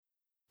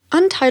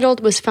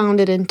Untitled was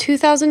founded in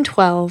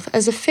 2012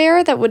 as a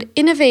fair that would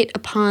innovate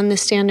upon the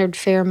standard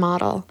fair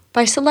model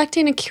by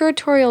selecting a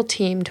curatorial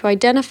team to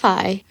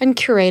identify and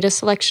curate a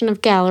selection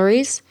of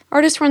galleries,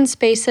 artist-run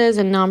spaces,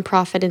 and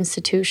nonprofit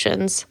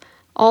institutions,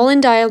 all in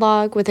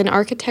dialogue with an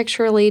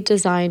architecturally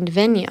designed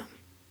venue.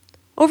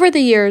 Over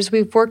the years,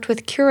 we've worked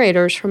with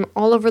curators from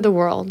all over the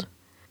world.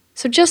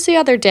 So just the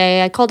other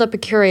day, I called up a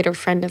curator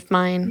friend of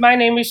mine. My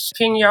name is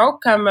Ping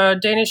Yok. I'm a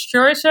Danish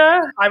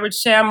curator. I would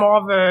say I'm more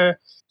of a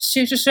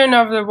citizen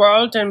of the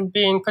world and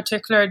being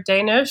particularly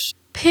Danish.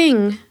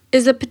 Ping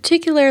is a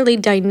particularly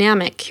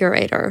dynamic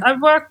curator.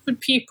 I've worked with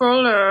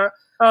people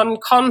on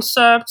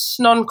concepts,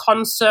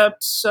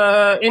 non-concepts,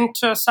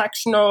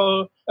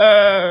 intersectional,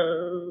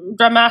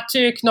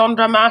 dramatic,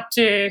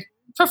 non-dramatic,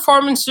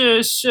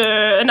 performances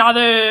and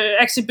other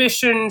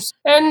exhibitions.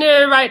 And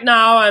right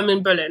now I'm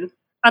in Berlin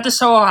at the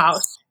Soho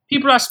House.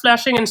 People are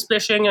splashing and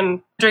splishing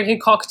and drinking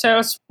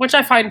cocktails, which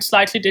I find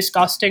slightly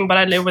disgusting, but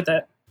I live with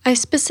it. I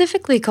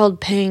specifically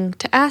called Ping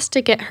to ask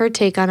to get her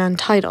take on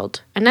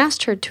Untitled and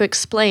asked her to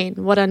explain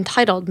what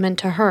Untitled meant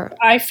to her.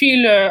 I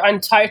feel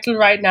untitled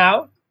right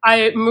now.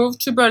 I moved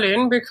to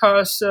Berlin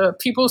because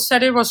people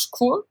said it was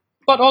cool,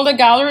 but all the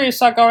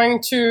galleries are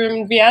going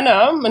to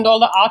Vienna and all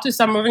the artists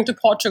are moving to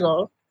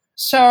Portugal.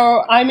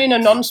 So I'm in a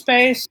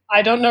non-space.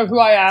 I don't know who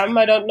I am.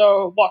 I don't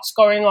know what's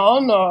going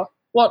on or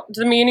what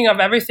the meaning of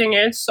everything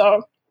is.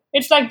 So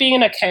it's like being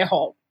in a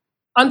K-hole.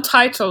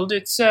 Untitled,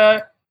 it's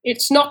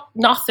not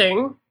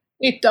nothing.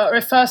 It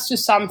refers to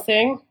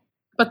something,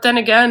 but then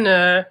again,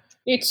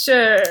 it's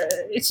a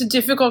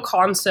difficult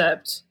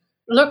concept.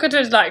 Look at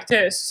it like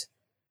this.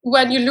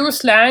 When you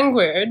lose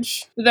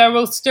language, there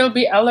will still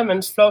be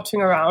elements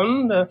floating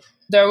around.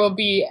 There will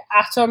be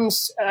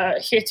atoms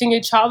hitting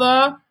each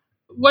other.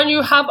 When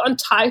you have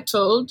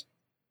Untitled,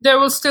 there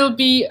will still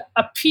be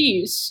a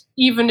piece,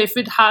 even if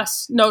it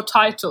has no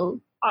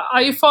title.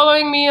 Are you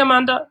following me,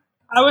 Amanda?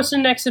 I was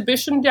in an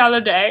exhibition the other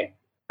day.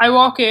 I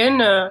walk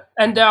in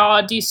and there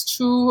are these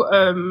two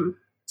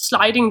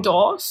sliding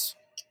doors.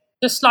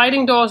 The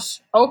sliding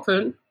doors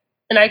open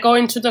and I go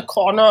into the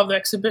corner of the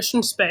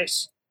exhibition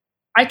space.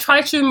 I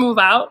try to move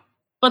out,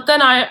 but then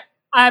I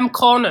am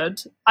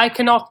cornered. I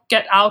cannot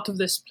get out of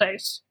this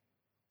place.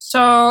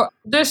 So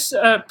this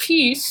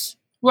piece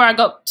where I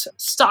got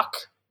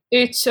stuck,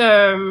 it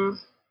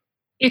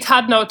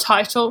had no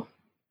title.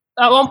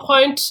 At one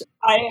point,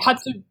 I had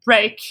to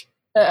break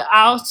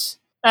out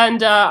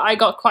and I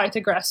got quite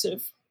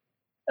aggressive.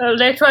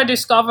 Later, I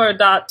discovered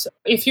that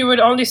if you would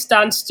only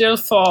stand still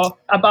for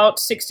about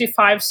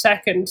 65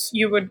 seconds,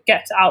 you would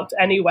get out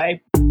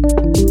anyway.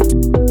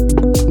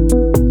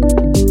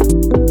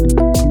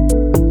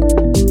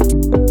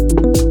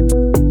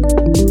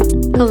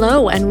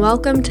 Hello, and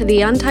welcome to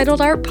the Untitled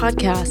Art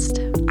Podcast.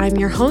 I'm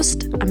your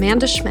host,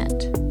 Amanda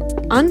Schmidt.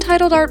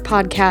 Untitled Art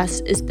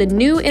Podcast is the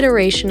new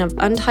iteration of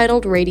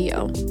Untitled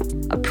Radio,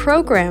 a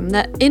program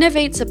that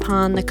innovates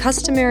upon the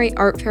customary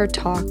art fair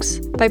talks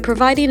by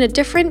providing a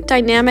different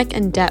dynamic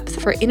and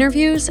depth for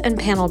interviews and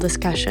panel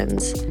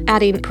discussions,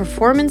 adding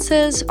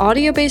performances,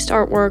 audio-based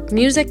artwork,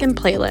 music, and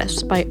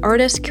playlists by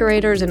artists,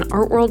 curators, and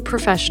art world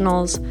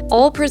professionals,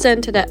 all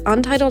presented at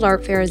Untitled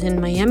Art Fairs in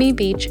Miami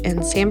Beach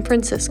and San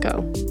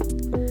Francisco.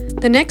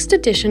 The next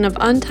edition of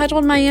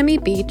Untitled Miami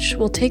Beach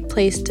will take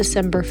place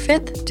December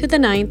 5th to the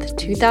 9th,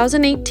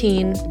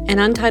 2018, and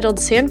Untitled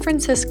San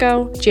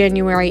Francisco,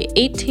 January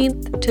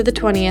 18th to the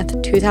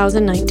 20th,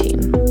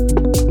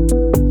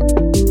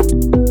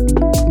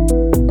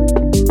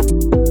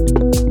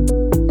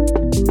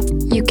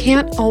 2019. You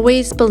can't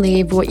always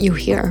believe what you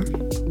hear.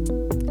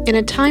 In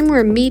a time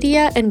where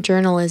media and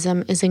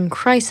journalism is in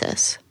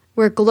crisis,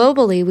 where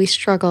globally we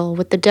struggle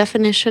with the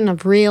definition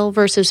of real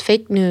versus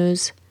fake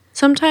news,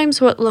 sometimes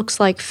what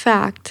looks like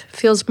fact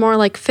feels more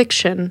like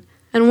fiction,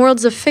 and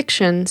worlds of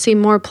fiction seem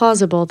more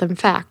plausible than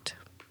fact.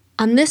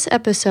 On this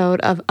episode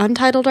of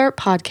Untitled Art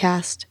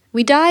Podcast,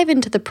 we dive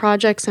into the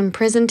projects and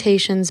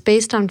presentations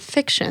based on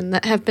fiction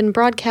that have been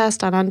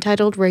broadcast on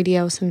Untitled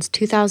Radio since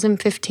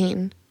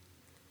 2015.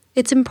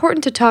 It's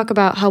important to talk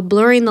about how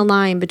blurring the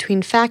line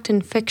between fact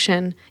and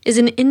fiction is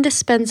an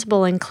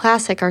indispensable and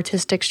classic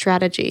artistic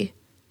strategy.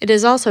 It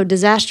is also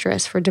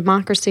disastrous for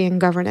democracy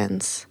and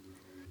governance.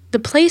 The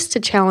place to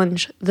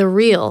challenge the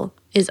real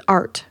is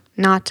art,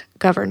 not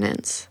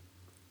governance.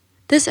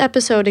 This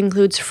episode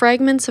includes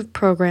fragments of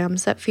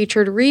programs that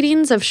featured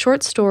readings of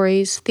short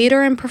stories,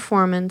 theater and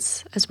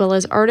performance, as well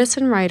as artists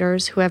and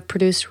writers who have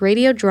produced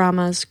radio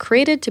dramas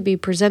created to be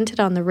presented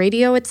on the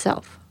radio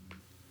itself.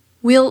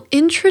 We'll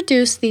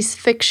introduce these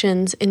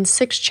fictions in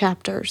 6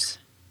 chapters.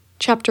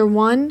 Chapter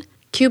 1,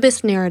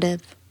 Cubist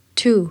Narrative.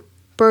 2,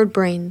 Bird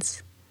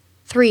Brains.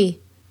 3,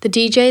 The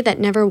DJ That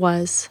Never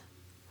Was.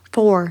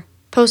 4,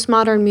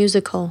 Postmodern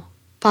Musical.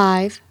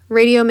 5,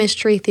 Radio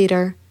Mystery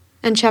Theater.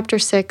 And Chapter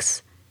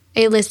 6,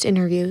 A-List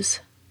Interviews.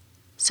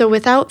 So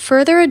without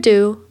further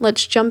ado,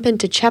 let's jump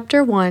into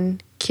Chapter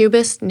 1,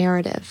 Cubist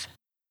Narrative.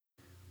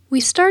 We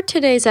start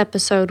today's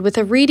episode with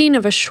a reading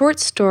of a short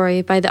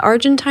story by the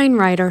Argentine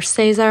writer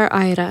César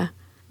Aira,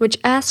 which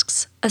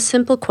asks a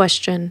simple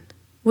question.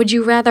 Would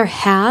you rather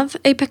have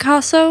a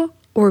Picasso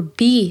or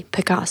be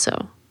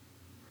Picasso?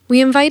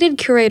 We invited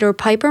curator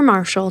Piper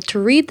Marshall to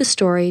read the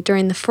story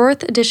during the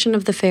 4th edition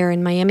of the fair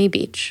in Miami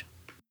Beach.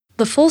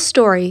 The full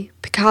story,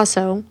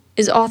 Picasso,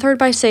 is authored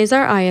by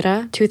Cesar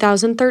Aira,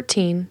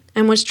 2013,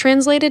 and was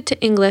translated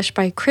to English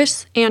by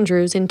Chris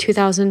Andrews in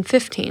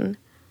 2015.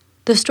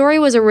 The story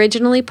was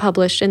originally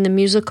published in The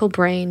Musical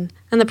Brain,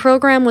 and the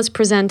program was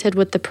presented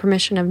with the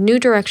permission of New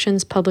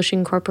Directions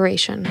Publishing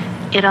Corporation.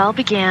 It all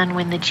began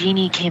when the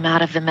genie came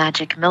out of the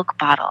magic milk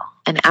bottle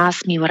and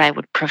asked me what I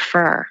would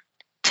prefer,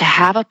 to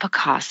have a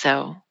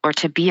Picasso or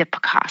to be a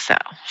Picasso.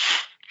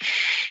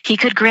 He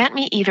could grant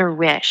me either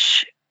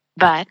wish,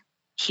 but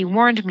he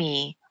warned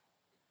me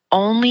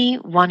only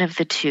one of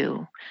the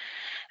two.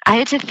 I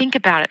had to think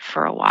about it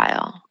for a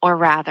while, or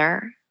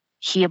rather,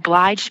 he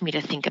obliged me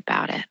to think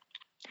about it.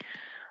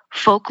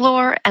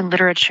 Folklore and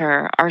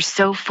literature are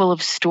so full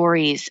of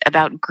stories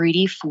about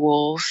greedy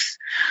fools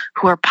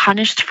who are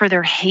punished for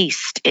their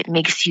haste, it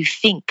makes you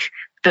think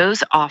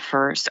those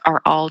offers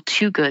are all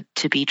too good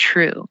to be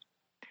true.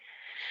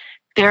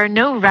 There are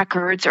no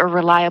records or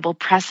reliable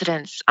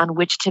precedents on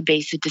which to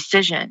base a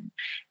decision,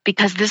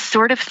 because this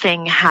sort of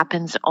thing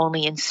happens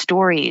only in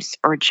stories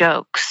or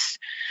jokes,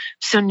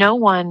 so no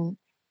one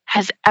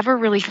has ever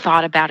really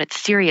thought about it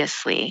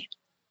seriously.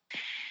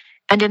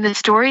 And in the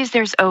stories,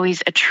 there's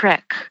always a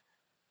trick.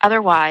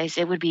 Otherwise,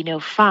 it would be no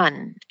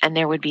fun and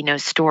there would be no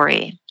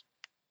story.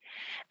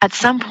 At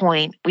some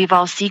point, we've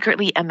all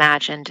secretly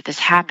imagined this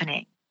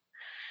happening.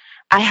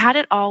 I had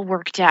it all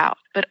worked out,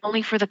 but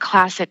only for the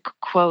classic,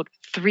 quote,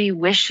 3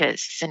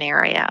 wishes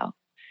scenario.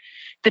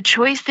 The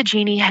choice the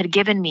genie had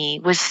given me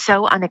was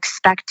so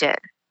unexpected,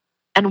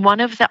 and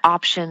one of the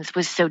options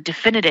was so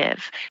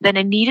definitive that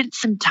I needed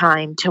some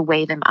time to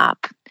weigh them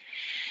up.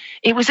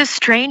 It was a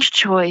strange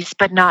choice,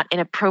 but not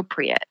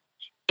inappropriate.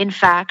 In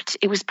fact,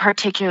 it was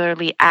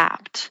particularly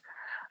apt.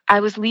 I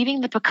was leaving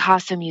the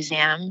Picasso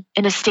Museum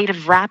in a state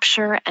of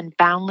rapture and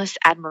boundless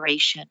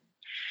admiration.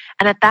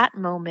 And at that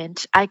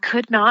moment, I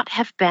could not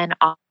have been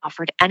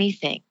offered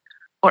anything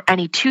or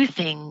any 2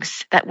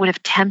 things that would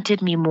have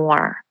tempted me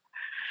more.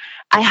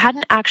 I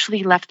hadn't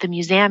actually left the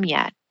museum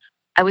yet.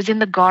 I was in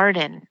the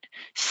garden,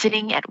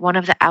 sitting at one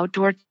of the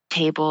outdoor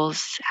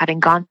tables, having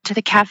gone to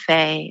the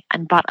cafe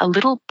and bought a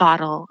little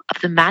bottle of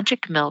the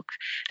magic milk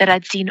that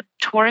I'd seen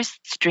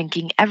tourists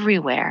drinking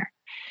everywhere.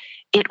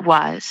 It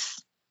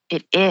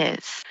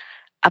is,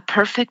 a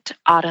perfect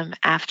autumn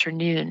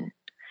afternoon.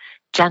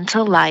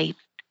 Gentle light,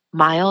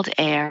 mild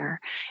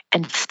air,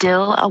 and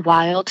still a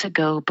while to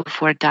go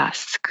before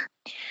dusk.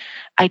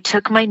 I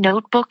took my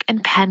notebook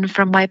and pen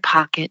from my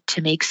pocket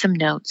to make some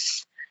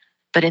notes,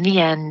 but in the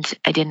end,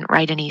 I didn't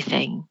write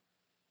anything.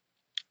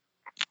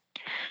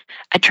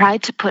 I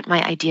tried to put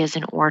my ideas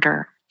in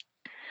order.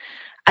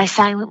 I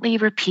silently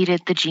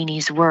repeated the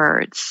genie's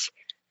words,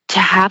 to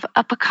have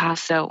a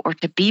Picasso or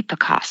to be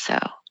Picasso.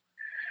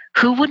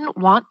 Who wouldn't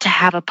want to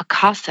have a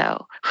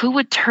Picasso? Who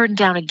would turn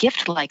down a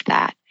gift like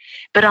that?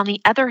 But on the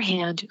other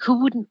hand,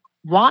 who wouldn't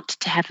want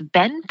to have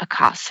been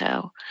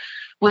Picasso?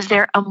 Was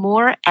there a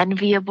more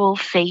enviable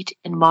fate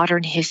in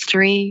modern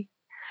history?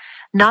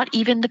 Not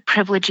even the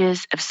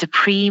privileges of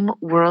supreme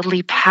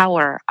worldly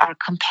power are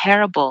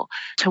comparable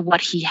to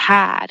what he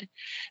had,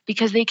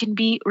 because they can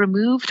be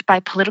removed by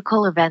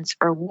political events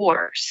or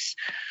wars,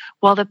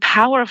 while the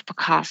power of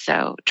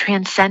Picasso,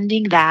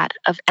 transcending that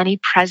of any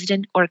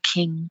president or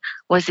king,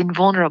 was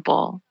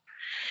invulnerable.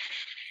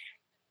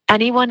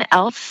 Anyone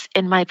else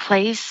in my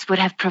place would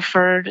have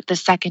preferred the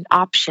second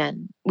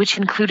option, which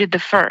included the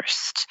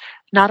first,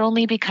 not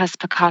only because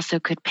Picasso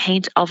could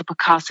paint all the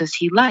Picassos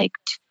he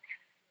liked,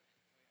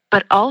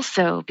 but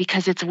also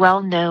because it's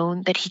well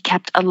known that he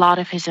kept a lot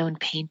of his own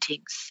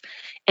paintings,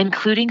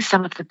 including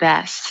some of the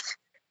best.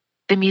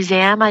 The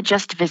museum I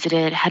just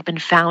visited had been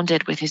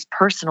founded with his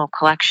personal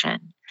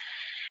collection,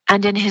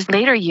 and in his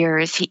later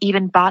years, he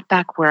even bought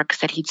back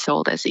works that he'd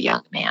sold as a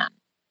young man.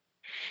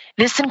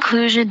 This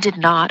inclusion did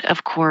not,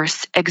 of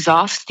course,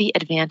 exhaust the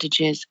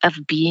advantages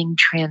of being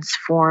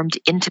transformed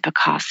into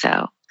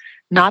Picasso,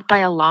 not by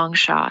a long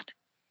shot.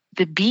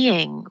 The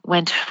being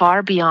went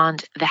far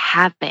beyond the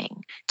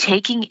having,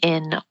 taking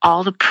in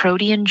all the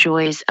protean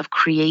joys of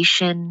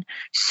creation,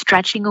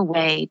 stretching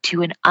away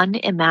to an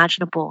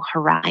unimaginable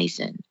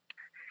horizon.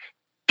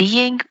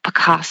 Being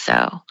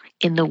Picasso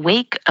in the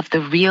wake of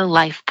the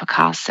real-life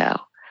Picasso,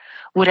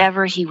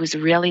 whatever he was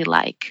really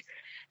like,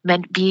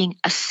 meant being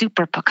a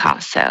super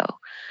Picasso,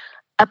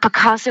 a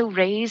Picasso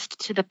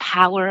raised to the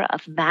power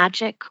of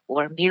magic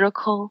or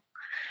miracle.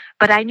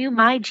 But I knew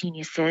my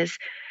geniuses,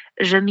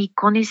 je m'y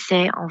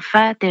connaissais en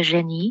fait de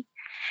génie,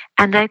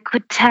 and I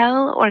could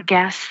tell or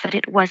guess that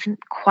it wasn't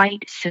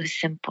quite so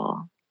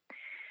simple.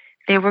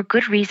 There were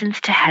good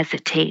reasons to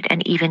hesitate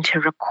and even to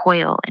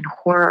recoil in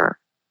horror.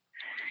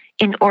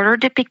 In order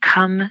to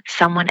become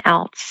someone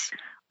else,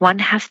 one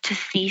has to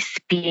cease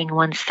being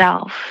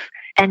oneself,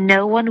 and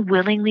no one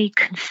willingly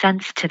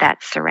consents to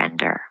that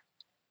surrender.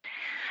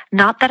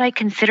 Not that I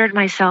considered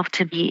myself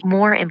to be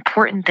more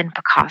important than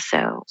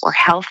Picasso, or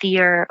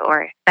healthier,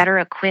 or better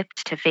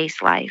equipped to face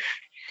life.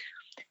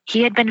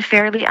 He had been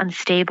fairly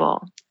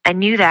unstable. I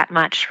knew that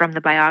much from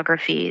the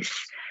biographies,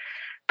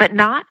 but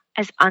not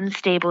as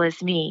unstable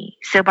as me.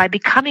 So by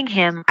becoming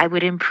him, I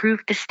would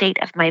improve the state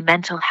of my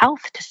mental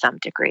health to some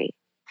degree.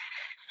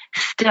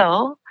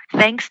 Still,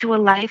 thanks to a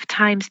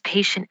lifetime's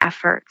patient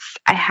efforts,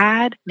 I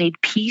had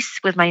made peace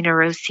with my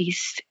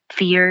neuroses,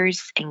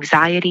 fears,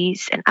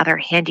 anxieties, and other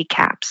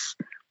handicaps,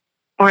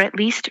 or at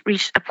least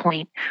reached a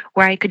point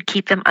where I could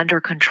keep them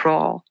under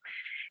control.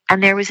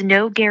 And there was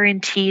no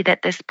guarantee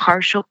that this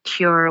partial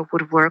cure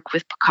would work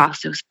with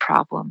Picasso's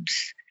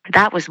problems.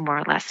 That was more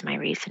or less my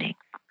reasoning.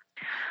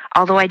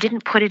 Although I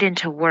didn't put it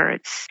into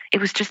words, it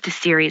was just a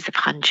series of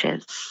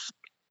hunches.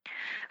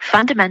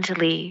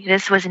 Fundamentally,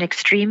 this was an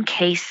extreme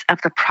case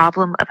of the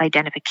problem of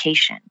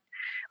identification,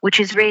 which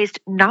is raised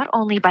not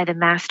only by the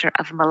master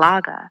of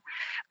Malaga,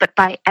 but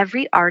by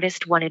every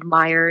artist one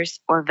admires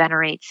or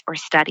venerates or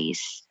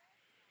studies.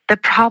 The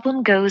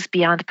problem goes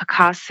beyond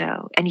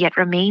Picasso and yet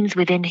remains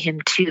within him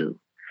too.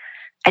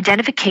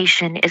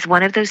 Identification is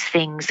one of those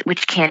things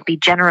which can't be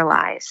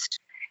generalized.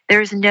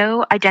 There is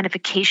no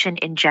identification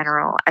in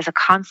general as a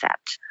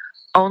concept,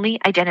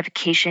 only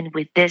identification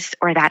with this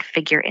or that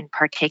figure in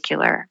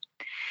particular.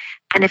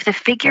 And if the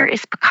figure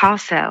is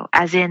Picasso,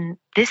 as in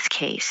this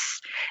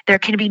case, there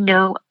can be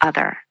no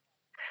other.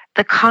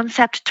 The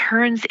concept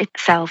turns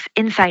itself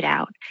inside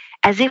out,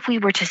 as if we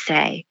were to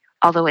say,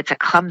 although it's a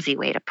clumsy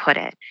way to put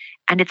it,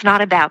 and it's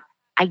not about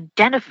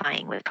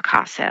identifying with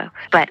Picasso,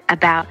 but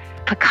about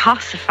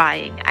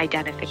Picassifying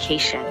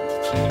identification.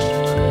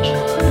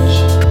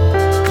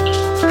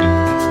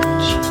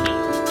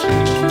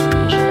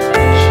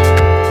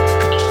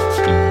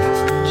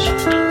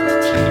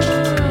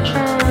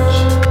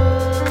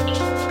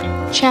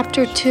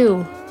 Chapter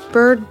 2,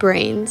 Bird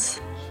Brains.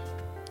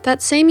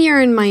 That same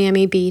year in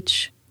Miami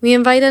Beach, we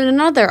invited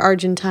another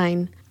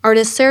Argentine,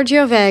 artist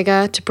Sergio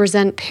Vega, to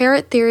present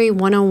Parrot Theory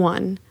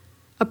 101,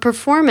 a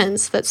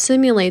performance that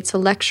simulates a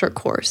lecture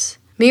course,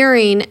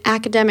 mirroring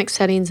academic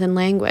settings and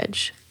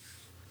language.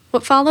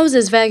 What follows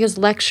is Vega's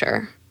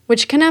lecture,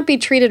 which cannot be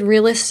treated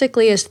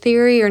realistically as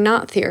theory or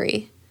not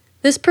theory.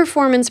 This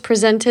performance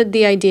presented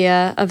the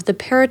idea of the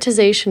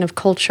parrotization of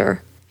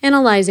culture,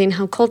 analyzing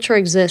how culture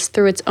exists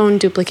through its own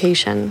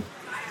duplication.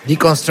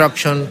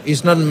 Deconstruction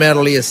is not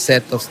merely a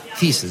set of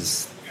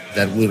theses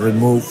that we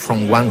remove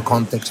from one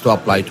context to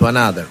apply to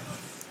another,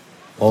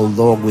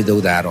 although we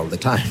do that all the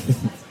time,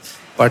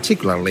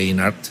 particularly in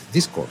art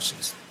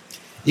discourses.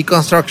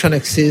 Deconstruction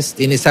exists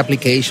in its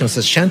applications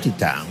as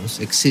shantytowns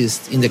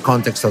exist in the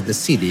context of the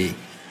city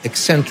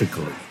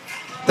eccentrically.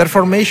 Their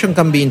formation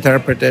can be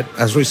interpreted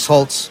as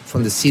results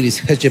from the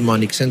city's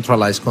hegemonic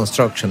centralized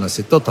construction as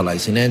a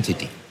totalizing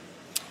entity.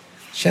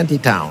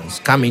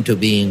 Shantytowns come into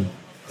being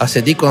as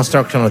a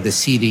deconstruction of the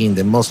city in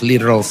the most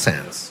literal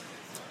sense.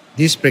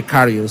 These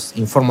precarious,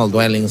 informal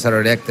dwellings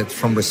are erected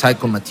from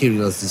recycled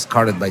materials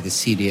discarded by the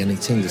city and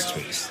its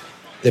industries.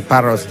 The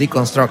parrot's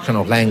deconstruction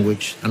of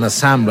language, an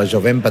assemblage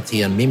of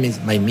empathy and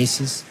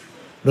mimesis,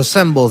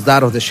 resembles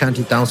that of the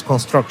shantytown's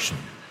construction.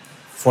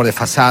 For the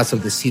facades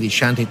of the city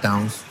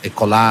shantytowns, a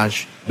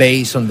collage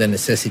based on the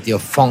necessity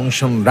of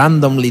function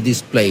randomly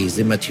displays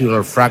the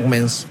material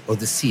fragments of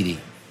the city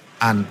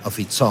and of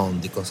its own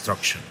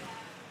deconstruction.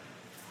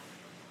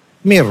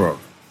 Mirror.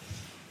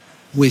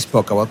 We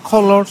spoke about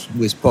colors,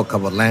 we spoke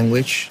about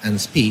language and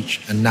speech,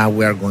 and now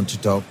we are going to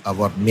talk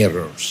about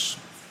mirrors.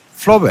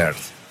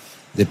 Flaubert,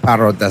 the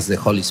parrot as the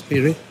Holy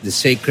Spirit, the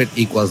sacred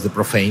equals the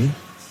profane.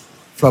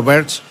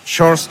 Flaubert's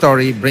short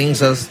story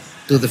brings us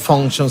to the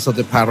functions of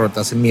the parrot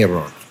as a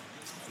mirror.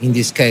 In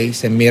this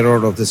case, a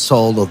mirror of the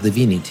soul of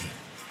divinity,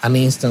 an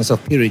instance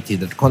of purity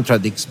that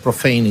contradicts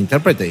profane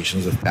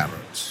interpretations of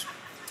parrots.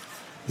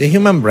 The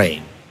human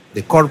brain,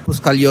 the corpus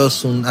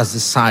callosum as the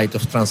site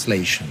of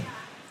translation.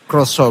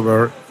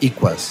 Crossover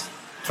equals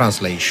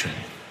translation.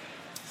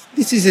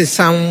 This is a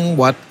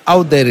somewhat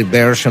outdated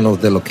version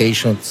of the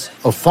locations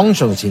of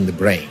functions in the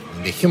brain,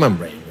 in the human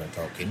brain we're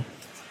talking.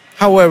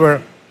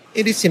 However,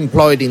 it is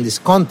employed in this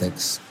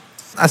context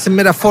as a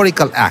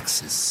metaphorical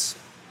axis.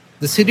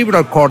 The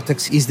cerebral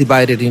cortex is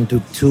divided into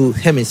two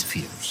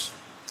hemispheres.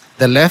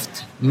 The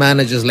left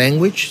manages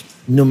language,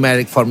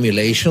 numeric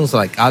formulations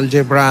like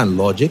algebra and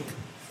logic.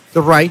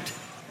 The right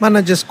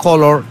manages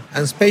color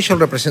and spatial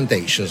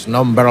representations,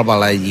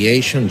 nonverbal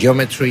ideation,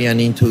 geometry,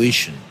 and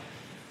intuition.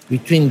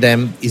 Between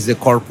them is the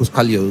corpus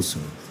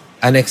callosum,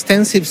 an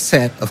extensive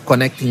set of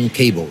connecting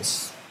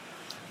cables.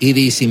 It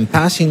is in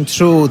passing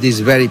through this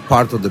very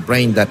part of the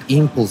brain that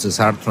impulses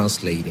are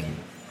translating.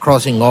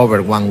 Crossing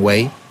over one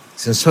way,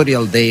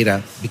 sensorial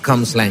data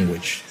becomes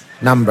language,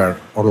 number,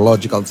 or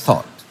logical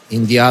thought.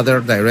 In the other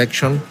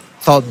direction,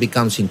 thought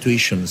becomes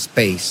intuition,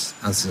 space,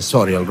 and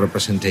sensorial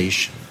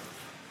representation.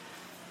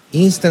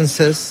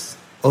 Instances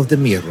of the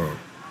mirror,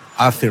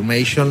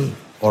 affirmation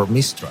or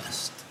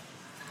mistrust.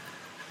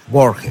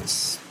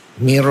 Borges,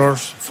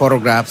 mirrors,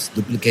 photographs,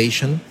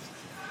 duplication.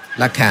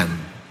 Lacan,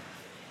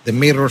 the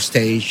mirror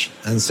stage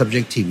and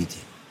subjectivity.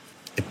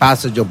 A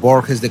passage of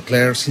Borges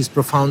declares his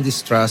profound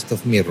distrust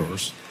of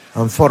mirrors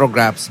and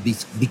photographs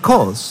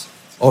because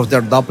of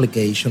their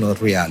duplication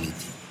of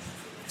reality.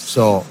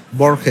 So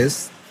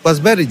Borges was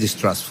very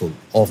distrustful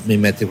of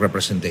mimetic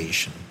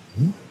representation.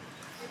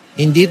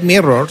 Indeed,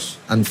 mirrors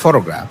and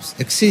photographs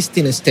exist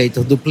in a state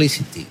of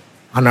duplicity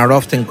and are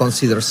often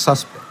considered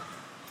suspect.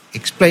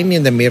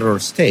 Explaining the mirror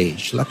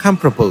stage, Lacan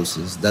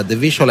proposes that the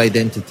visual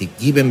identity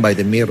given by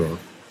the mirror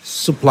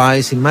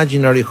supplies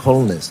imaginary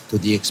wholeness to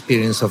the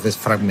experience of a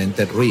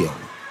fragmented real.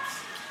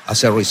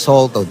 As a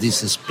result of this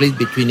split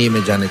between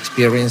image and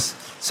experience,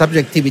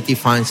 subjectivity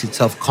finds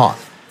itself caught,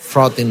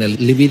 fraught in a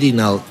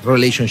libidinal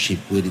relationship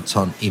with its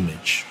own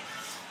image.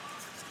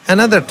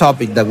 Another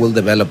topic that will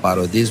develop out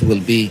of this will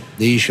be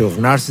the issue of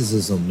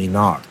narcissism in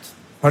art,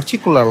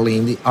 particularly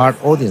in the art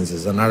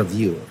audiences and art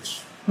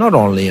viewers, not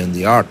only in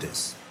the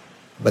artists,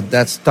 but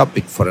that's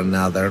topic for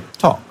another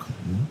talk.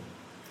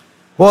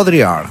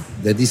 Baudrillard,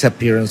 the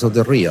disappearance of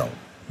the real.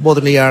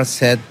 Baudrillard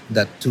said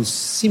that to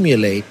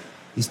simulate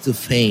is to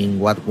feign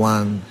what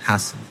one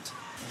hasn't.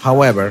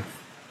 However,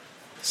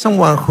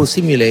 someone who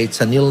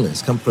simulates an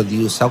illness can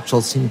produce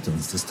actual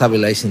symptoms,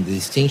 destabilizing the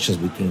distinctions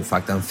between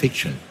fact and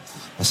fiction.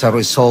 As a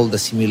result, the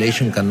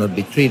simulation cannot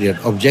be treated,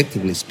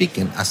 objectively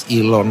speaking, as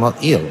ill or not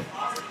ill.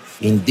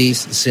 In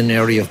this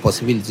scenario of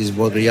possibilities,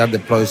 Baudrillard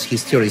deploys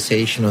his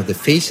theorization of the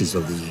phases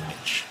of the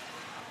image.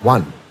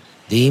 1.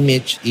 The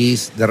image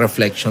is the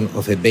reflection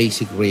of a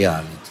basic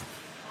reality.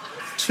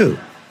 2.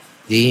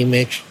 The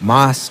image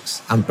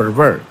masks and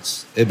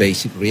perverts a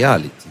basic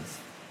reality.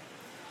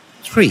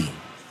 3.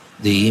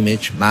 The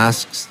image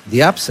masks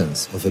the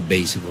absence of a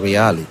basic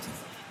reality.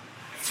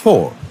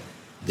 4.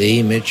 The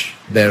image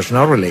bears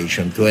no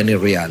relation to any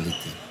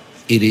reality.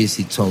 It is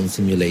its own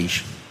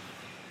simulation.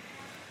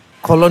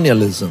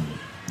 Colonialism,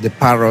 the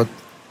parrot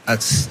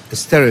as a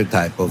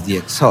stereotype of the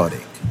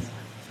exotic.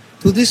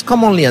 To this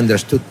commonly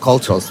understood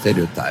cultural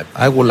stereotype,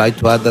 I would like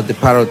to add that the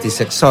parrot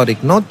is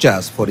exotic not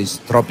just for its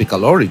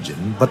tropical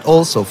origin, but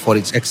also for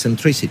its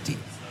eccentricity,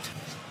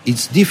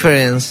 its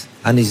difference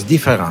and its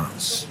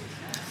difference.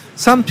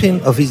 Something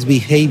of its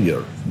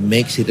behavior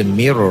makes it a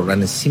mirror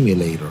and a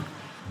simulator,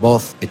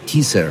 both a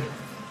teaser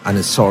and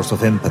a source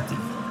of empathy.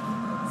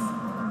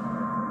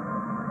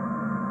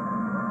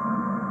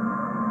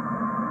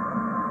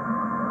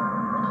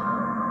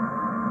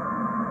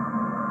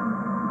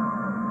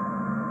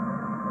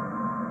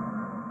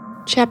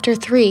 Chapter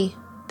 3: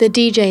 The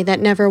DJ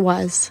That Never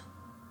Was.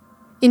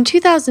 In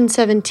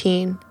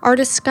 2017,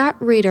 artist Scott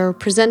Reeder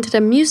presented a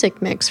music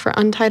mix for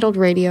Untitled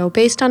Radio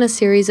based on a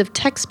series of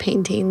text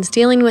paintings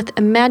dealing with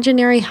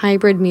imaginary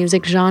hybrid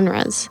music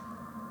genres.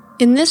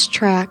 In this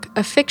track,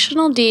 a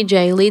fictional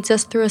DJ leads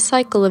us through a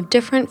cycle of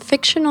different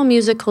fictional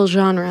musical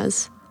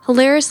genres,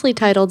 hilariously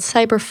titled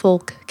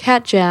cyberfolk,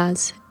 cat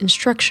jazz,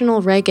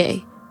 instructional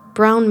reggae,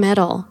 brown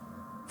metal,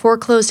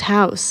 foreclosed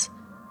house,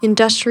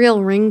 industrial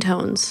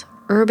ringtones,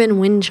 urban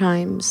wind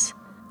chimes,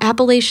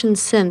 Appalachian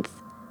synth,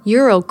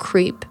 Euro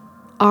creep,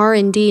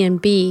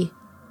 R&D&B,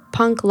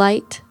 punk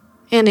light,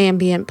 and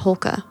ambient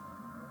polka.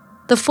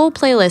 The full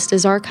playlist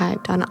is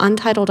archived on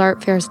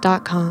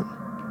untitledartfairs.com.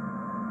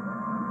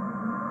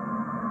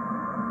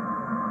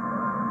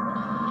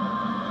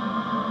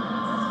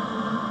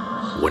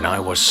 When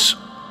I was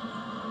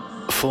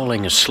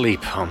falling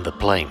asleep on the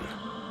plane,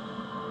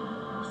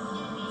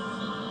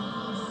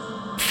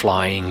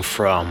 flying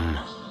from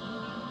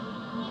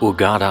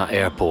Hurghada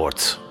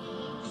Airport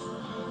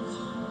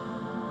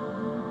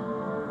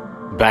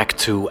back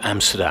to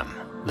Amsterdam,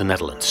 the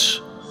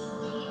Netherlands,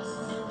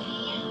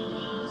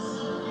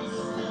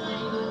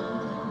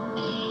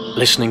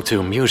 listening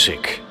to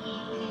music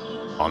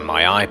on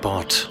my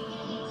iPod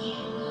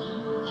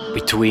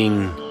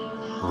between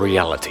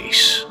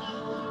realities.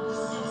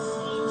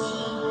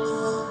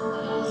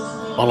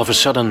 All of a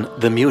sudden,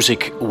 the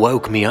music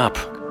woke me up,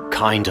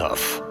 kind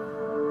of.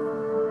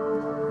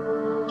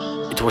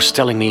 It was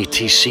telling me,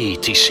 TC,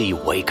 TC,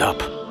 wake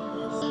up.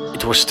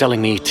 It was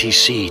telling me,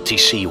 TC,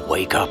 TC,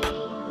 wake up.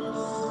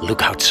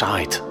 Look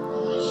outside.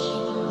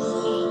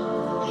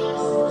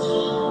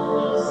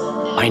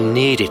 I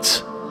needed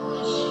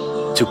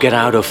to get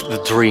out of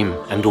the dream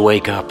and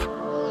wake up.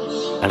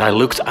 And I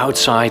looked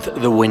outside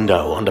the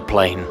window on the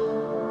plane.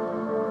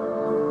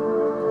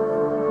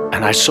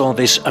 And I saw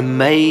this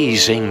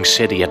amazing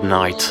city at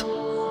night,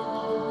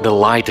 the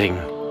lighting.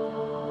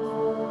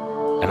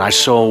 And I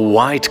saw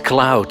white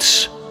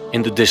clouds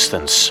in the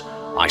distance.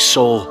 I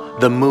saw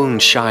the moon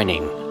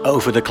shining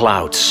over the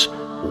clouds,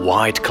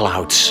 white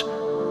clouds.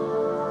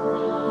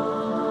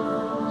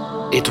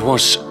 It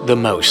was the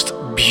most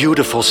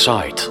beautiful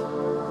sight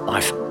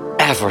I've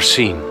ever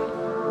seen.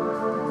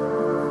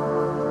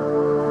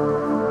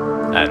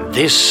 And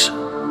this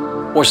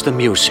was the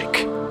music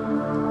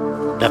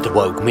that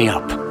woke me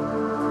up.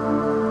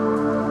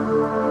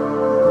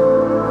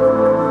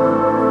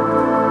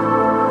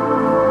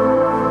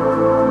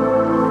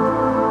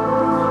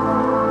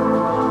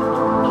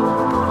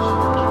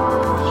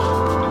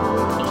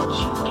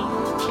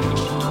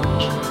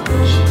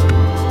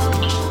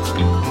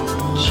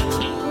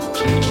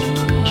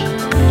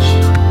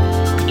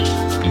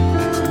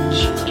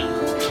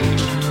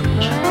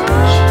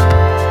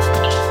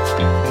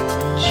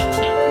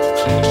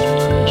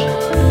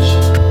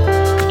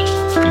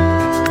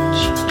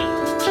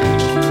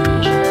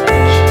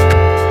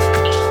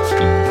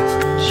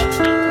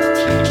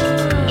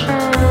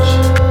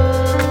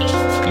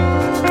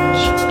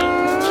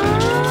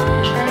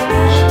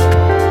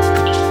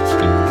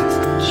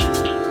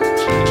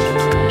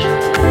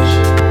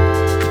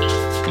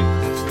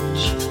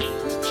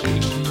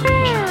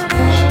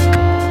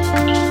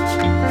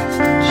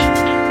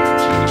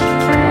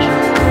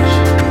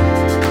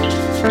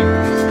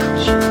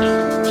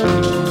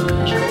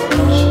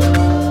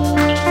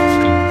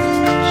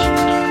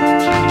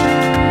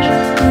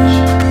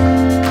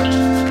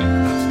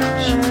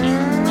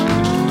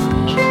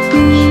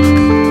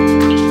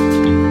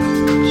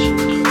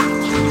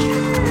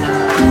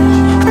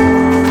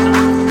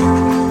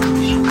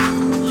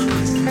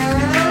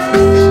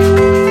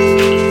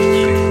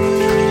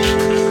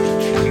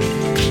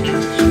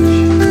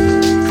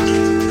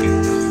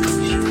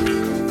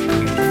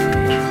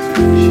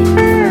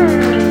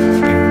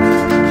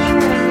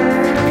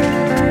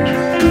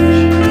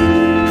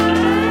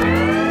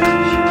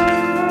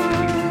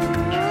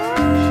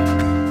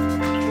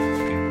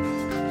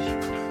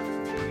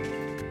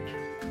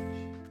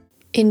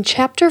 In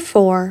Chapter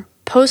 4,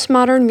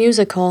 Postmodern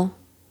Musical,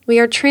 we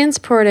are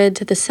transported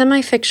to the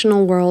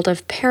semi-fictional world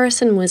of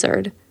Paris and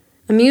Wizard,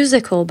 a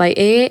musical by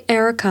A.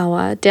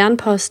 Arakawa, Dan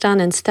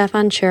Postan, and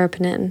Stefan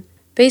Cherepinin,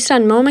 based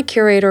on MoMA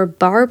curator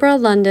Barbara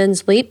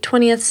London's late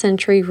 20th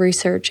century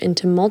research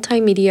into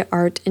multimedia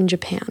art in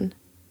Japan.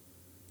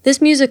 This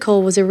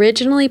musical was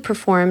originally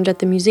performed at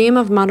the Museum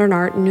of Modern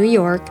Art in New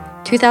York,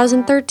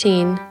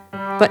 2013,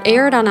 but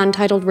aired on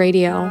Untitled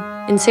Radio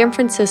in San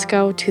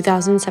Francisco,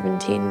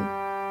 2017.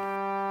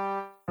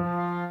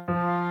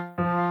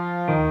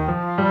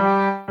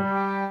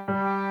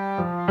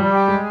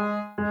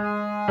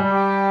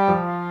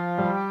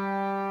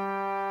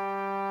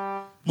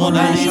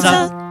 Mona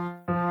Lisa,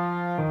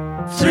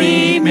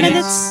 3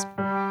 minutes.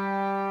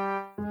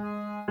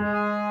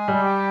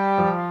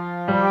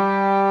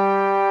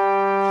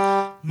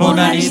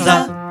 Mona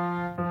Lisa,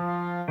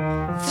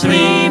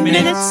 3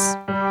 minutes.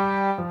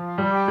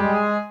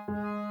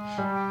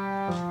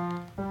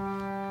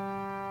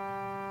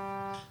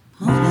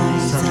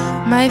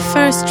 My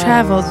first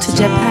travel to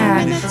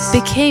Japan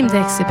became the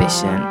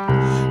exhibition.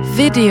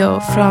 Video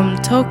from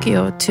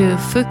Tokyo to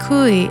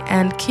Fukui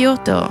and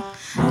Kyoto.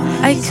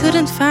 I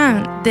couldn't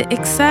find the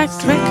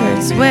exact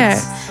records where,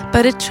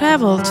 but it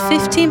traveled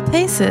 15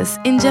 places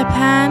in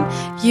Japan,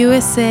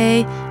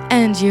 USA,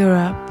 and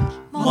Europe.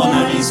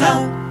 Mona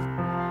Lisa,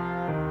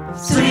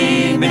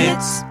 3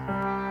 minutes.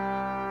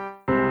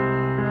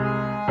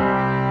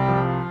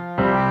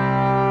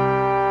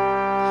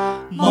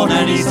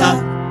 Mona Lisa,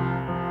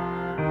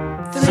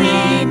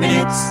 3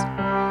 minutes.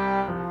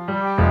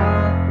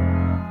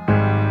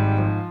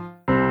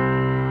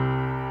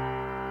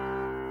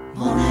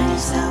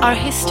 Our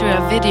history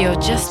of video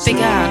just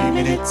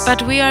began,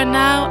 but we are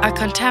now a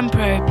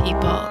contemporary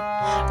people.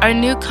 Our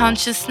new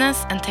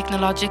consciousness and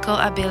technological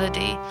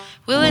ability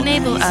will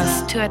enable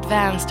us to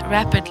advance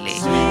rapidly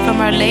from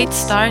our late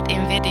start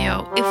in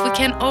video if we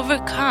can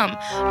overcome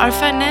our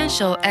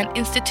financial and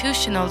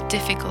institutional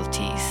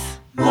difficulties.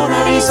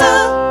 Mona Lisa,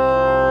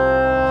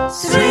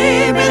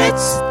 3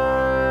 minutes.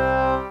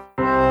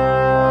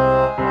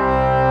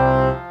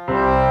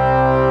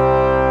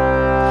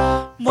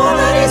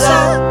 Mona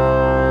Lisa,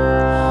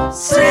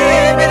 3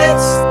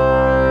 minutes.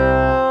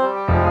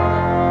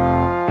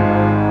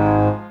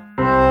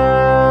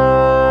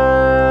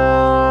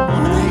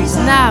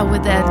 Now,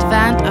 with the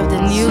advent of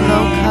the new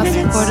low-cost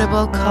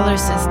portable color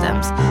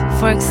systems,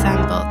 for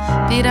example,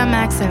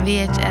 Betamax and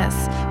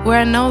VHS, we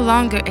are no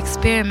longer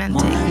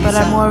experimenting, but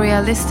are more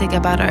realistic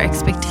about our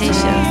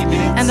expectations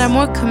and are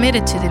more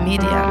committed to the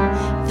medium.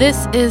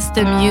 This is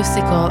the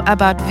musical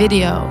about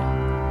video.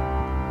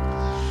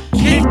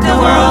 Kick the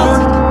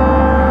world,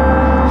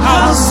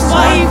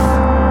 housewife.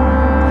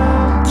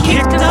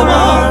 Kick the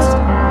world,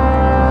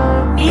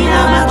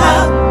 Minamata.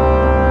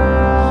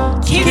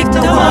 Kick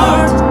the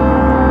world,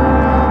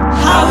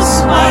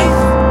 housewife.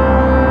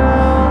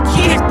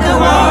 Kick the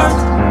world,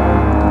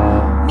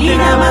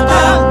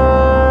 Minamata.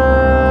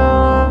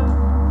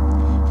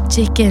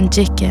 Chicken,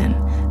 chicken,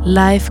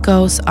 life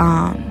goes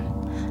on.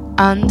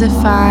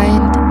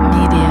 Undefined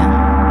medium.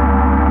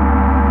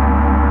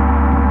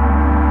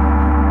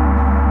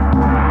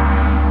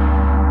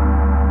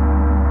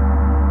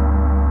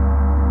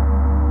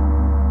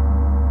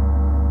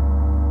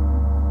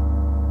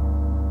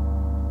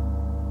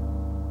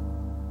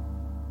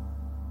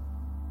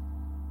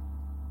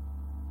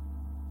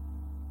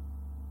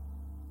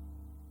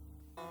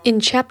 In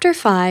Chapter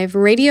 5,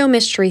 Radio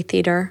Mystery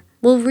Theater,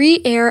 we'll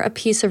re-air a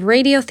piece of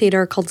radio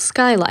theater called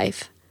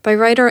Skylife by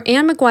writer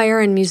Anne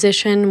McGuire and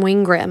musician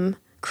Wayne Grimm,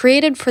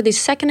 created for the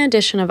second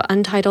edition of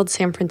Untitled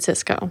San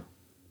Francisco.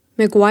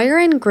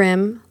 McGuire and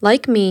Grimm,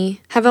 like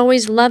me, have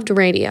always loved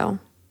radio,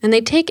 and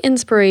they take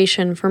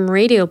inspiration from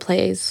radio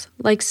plays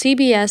like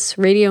CBS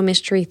Radio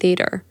Mystery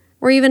Theater,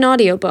 or even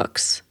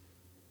audiobooks.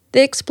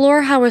 They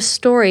explore how a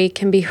story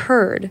can be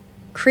heard,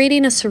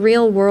 creating a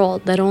surreal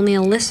world that only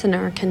a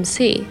listener can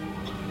see.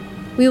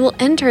 We will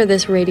enter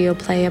this radio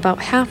play about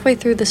halfway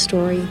through the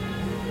story,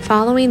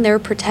 following their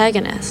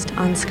protagonist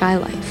on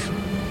Skylife.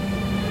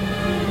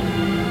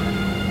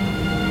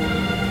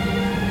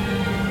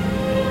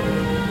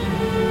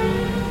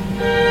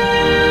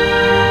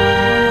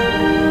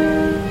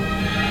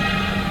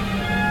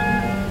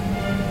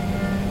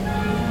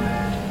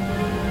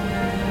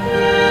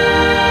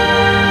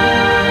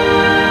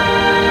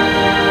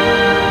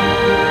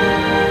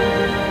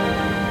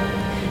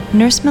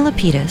 Nurse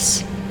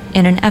Milpitas,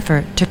 in an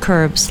effort to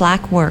curb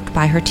slack work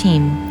by her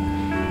team,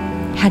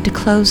 had to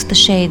close the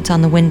shades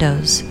on the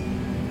windows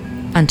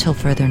until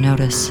further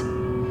notice.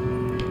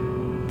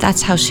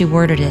 That's how she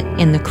worded it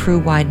in the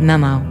crew-wide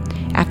memo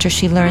after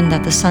she learned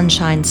that the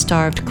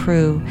sunshine-starved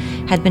crew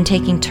had been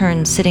taking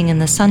turns sitting in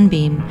the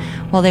sunbeam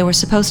while they were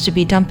supposed to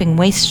be dumping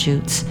waste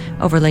chutes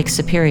over Lake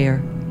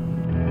Superior.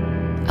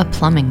 A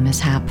plumbing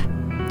mishap.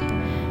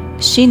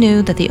 She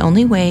knew that the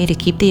only way to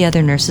keep the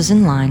other nurses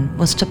in line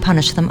was to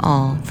punish them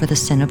all for the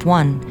sin of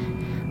one,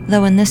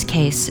 though in this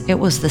case it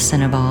was the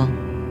sin of all.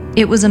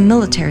 It was a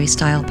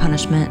military-style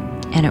punishment,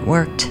 and it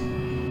worked.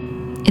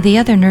 The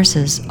other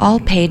nurses, all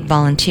paid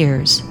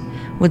volunteers,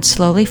 would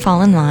slowly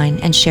fall in line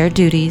and share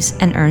duties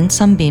and earn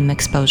sunbeam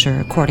exposure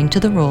according to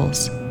the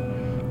rules.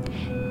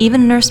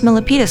 Even Nurse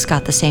Milipidis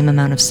got the same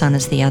amount of sun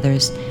as the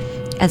others,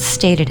 as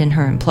stated in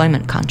her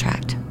employment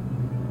contract.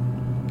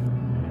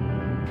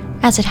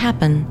 As it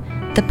happened,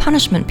 the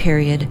punishment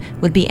period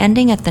would be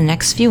ending at the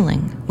next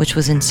fueling, which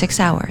was in 6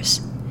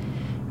 hours.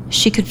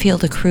 She could feel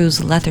the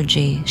crew's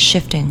lethargy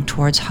shifting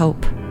towards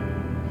hope.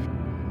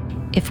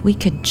 If we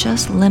could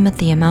just limit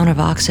the amount of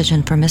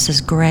oxygen for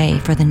Mrs. Gray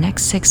for the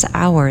next 6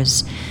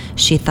 hours,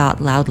 she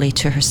thought loudly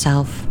to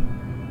herself.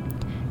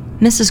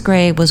 Mrs.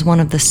 Gray was one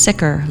of the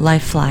sicker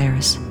life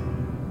flyers.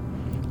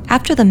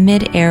 After the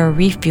mid-air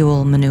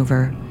refuel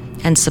maneuver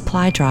and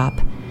supply drop,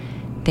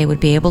 they would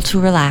be able to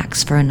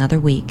relax for another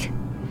week.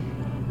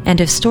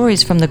 And if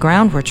stories from the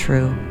ground were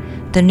true,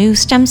 the new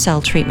stem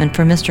cell treatment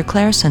for Mr.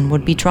 Clareson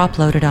would be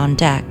drop-loaded on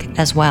deck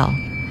as well,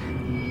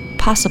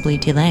 possibly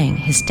delaying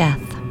his death.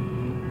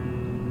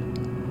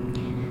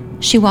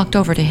 She walked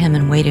over to him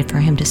and waited for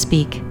him to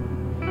speak.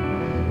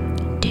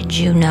 Did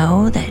you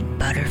know that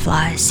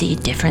butterflies see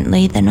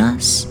differently than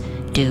us,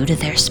 due to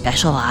their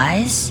special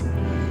eyes?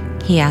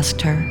 He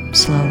asked her,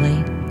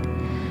 slowly.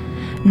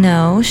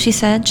 No, she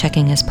said,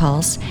 checking his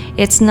pulse.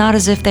 It's not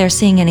as if they're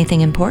seeing anything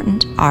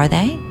important, are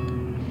they?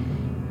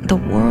 The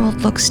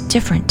world looks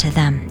different to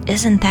them.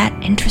 Isn't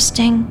that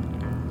interesting?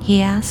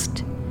 He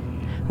asked,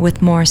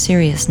 with more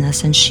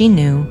seriousness, and she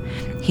knew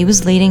he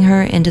was leading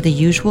her into the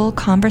usual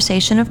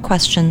conversation of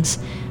questions,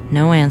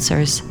 no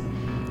answers.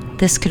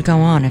 This could go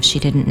on if she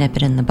didn't nip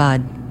it in the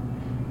bud.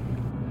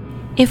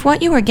 If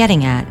what you are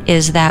getting at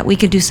is that we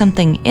could do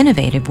something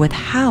innovative with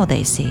how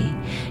they see,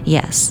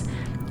 yes.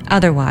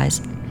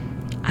 Otherwise,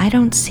 I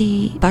don't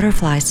see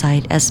butterfly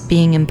sight as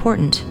being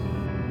important.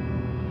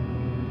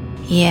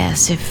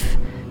 Yes, if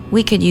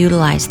we could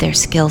utilize their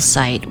skill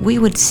sight, we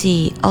would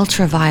see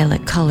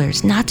ultraviolet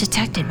colors not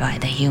detected by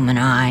the human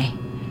eye.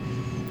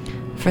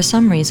 For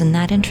some reason,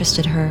 that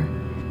interested her.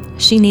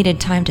 She needed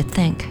time to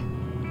think.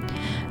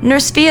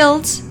 Nurse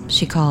Fields,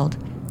 she called.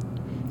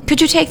 Could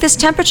you take this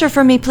temperature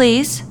for me,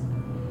 please?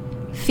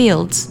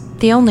 Fields,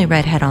 the only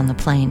redhead on the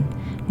plane,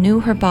 knew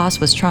her boss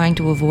was trying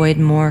to avoid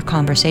more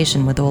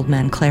conversation with old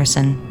man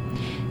Clareson.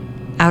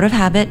 Out of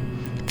habit,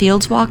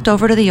 Fields walked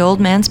over to the old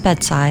man's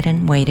bedside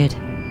and waited.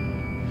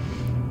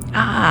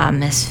 Ah,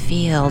 Miss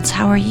Fields,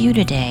 how are you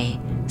today?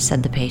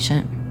 Said the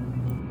patient.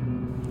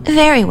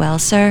 Very well,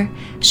 sir.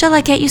 Shall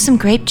I get you some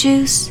grape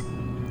juice?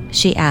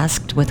 She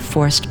asked with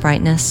forced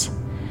brightness.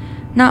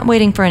 Not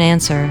waiting for an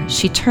answer,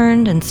 she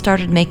turned and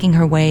started making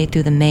her way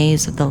through the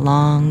maze of the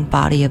long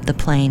body of the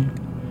plane.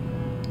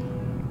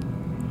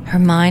 Her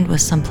mind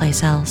was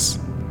someplace else.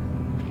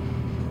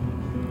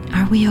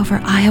 Are we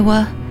over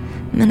Iowa?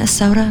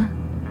 Minnesota?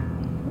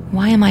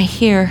 Why am I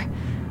here?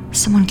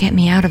 Someone get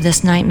me out of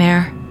this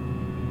nightmare.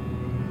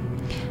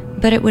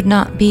 But it would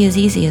not be as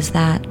easy as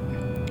that.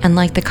 And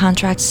like the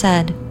contract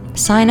said,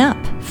 sign up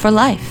for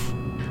life.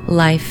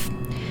 Life.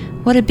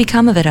 What had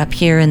become of it up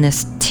here in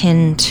this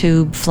tin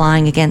tube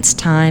flying against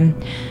time,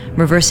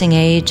 reversing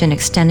age and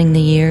extending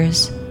the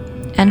years?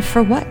 And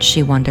for what,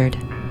 she wondered.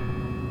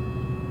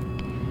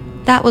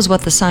 That was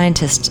what the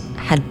scientists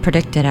had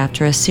predicted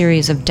after a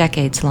series of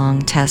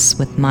decades-long tests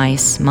with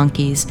mice,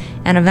 monkeys,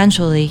 and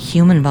eventually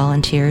human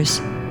volunteers.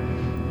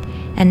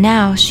 And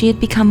now she had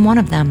become one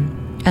of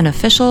them, an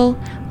official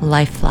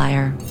life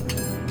flyer.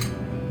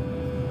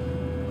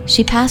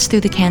 She passed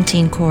through the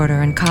canteen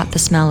corridor and caught the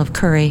smell of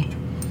curry.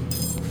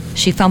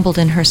 She fumbled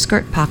in her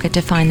skirt pocket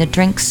to find the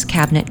drinks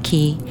cabinet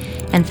key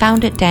and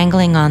found it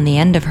dangling on the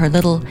end of her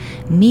little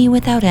Me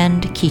Without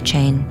End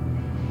keychain.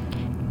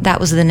 That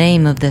was the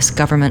name of this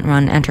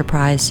government-run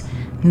enterprise,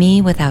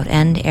 Me Without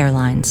End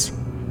Airlines.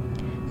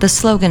 The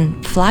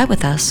slogan, Fly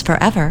With Us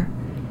Forever,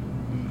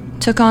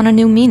 took on a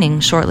new meaning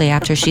shortly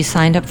after she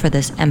signed up for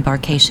this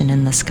embarkation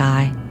in the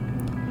sky.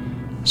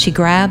 She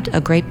grabbed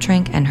a grape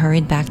drink and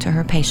hurried back to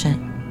her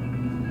patient.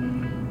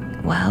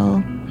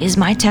 Well, is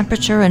my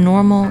temperature a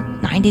normal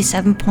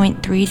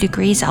 97.3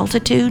 degrees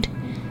altitude?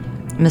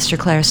 Mr.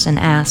 Clareson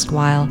asked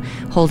while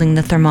holding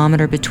the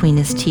thermometer between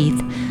his teeth,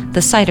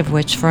 the sight of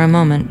which for a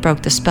moment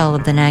broke the spell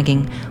of the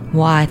nagging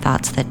why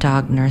thoughts that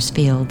dogged Nurse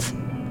Fields.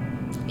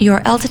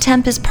 Your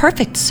altitemp is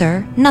perfect,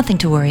 sir. Nothing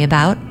to worry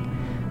about,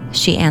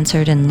 she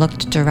answered and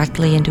looked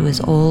directly into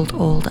his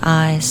old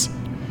eyes.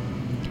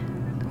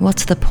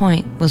 What's the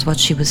point, was what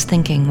she was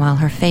thinking while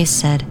her face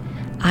said,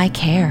 I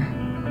care.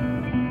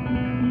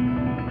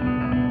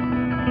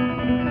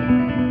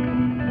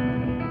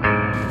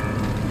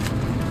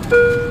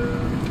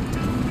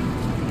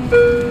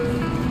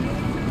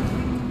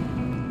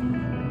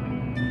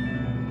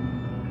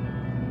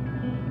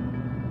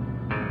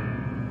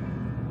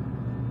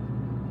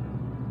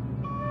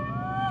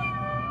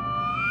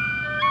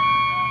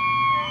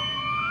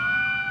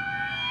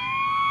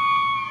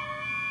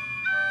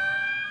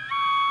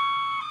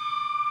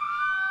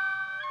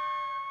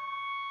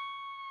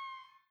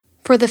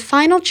 For the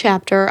final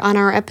chapter on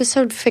our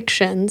episode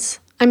Fictions,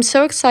 I'm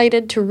so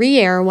excited to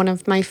re-air one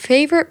of my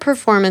favorite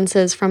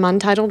performances from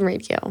Untitled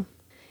Radio.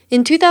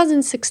 In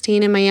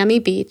 2016 in Miami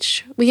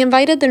Beach, we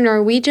invited the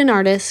Norwegian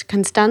artist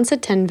Constanze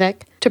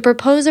Tenvik to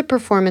propose a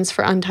performance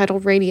for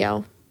Untitled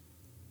Radio.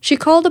 She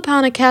called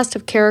upon a cast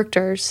of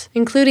characters,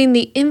 including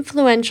the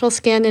influential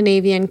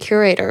Scandinavian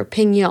curator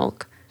Ping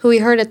Jolk, who we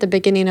heard at the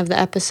beginning of the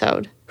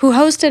episode, who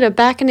hosted a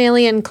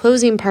Bacchanalian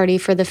closing party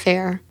for the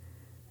fair.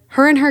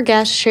 Her and her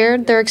guests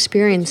shared their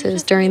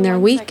experiences during their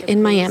week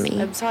in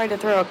Miami. I'm sorry to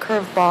throw a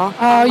curveball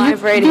on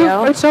live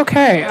radio. It's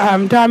okay.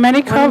 There are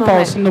many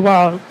curveballs in the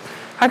world.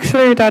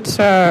 Actually, that's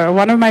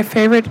one of my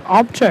favorite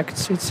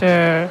objects.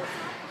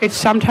 It's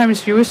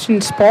sometimes used in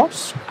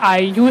sports. I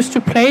used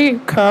to play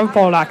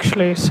curveball,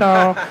 actually,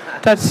 so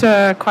that's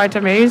quite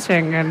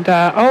amazing. And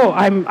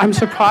I'm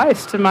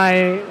surprised.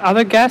 My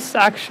other guests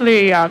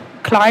actually are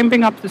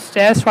climbing up the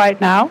stairs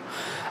right now.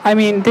 I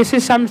mean, this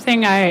is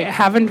something I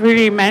haven't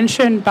really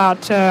mentioned,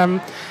 but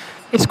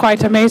it's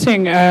quite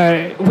amazing.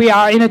 We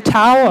are in a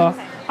tower.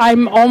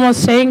 I'm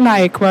almost saying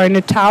like we're in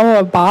a Tower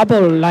of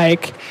Babel,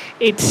 like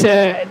it's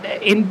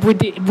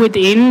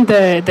within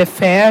the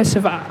fairs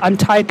of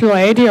Untitled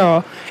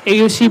Radio.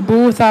 You see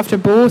booth after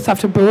booth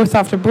after booth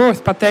after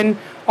booth, but then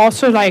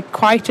also like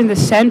quite in the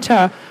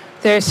center,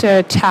 there's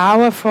a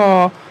tower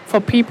for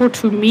people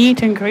to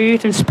meet and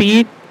greet and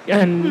speak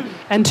and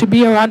to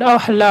be around. Oh,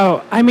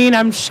 hello. I mean,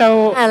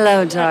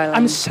 Hello, darling.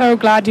 I'm so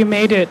glad you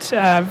made it.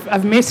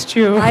 I've missed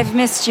you. I've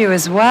missed you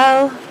as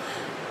well.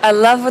 I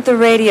love what the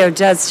radio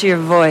does to your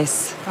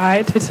voice.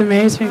 Right, it's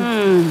amazing.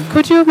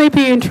 Could you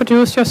maybe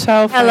introduce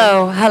yourself?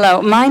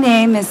 Hello. My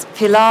name is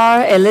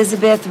Pilar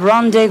Elizabeth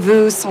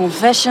Rendezvous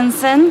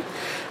Sonfeshensen.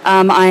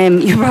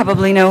 You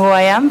probably know who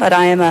I am, but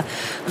I am a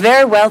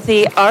very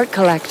wealthy art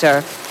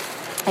collector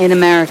in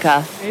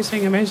America.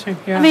 Amazing,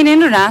 yeah. I mean,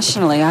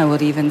 internationally, I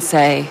would even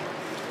say.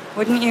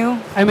 Wouldn't you?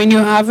 I mean, you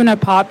have an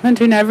apartment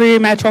in every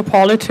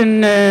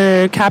metropolitan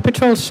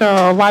capital,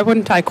 so why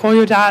wouldn't I call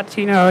you that?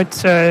 You know,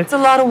 it's a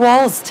lot of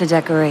walls to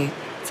decorate.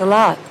 It's a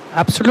lot.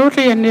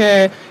 Absolutely.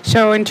 And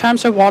so in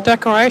terms of wall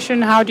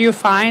decoration, how do you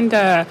find,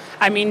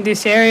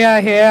 this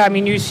area here? I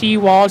mean, you see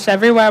walls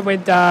everywhere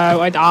with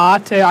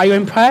art. Are you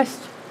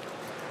impressed?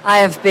 I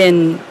have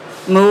been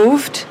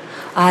moved.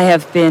 I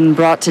have been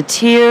brought to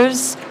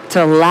tears,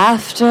 to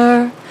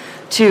laughter,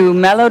 to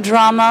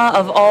melodrama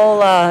of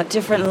all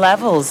different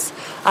levels.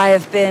 I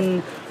have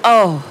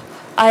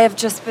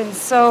just been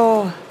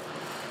so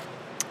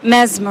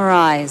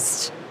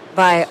mesmerized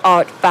by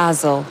Art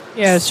Basel.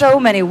 Yes. So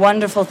many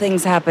wonderful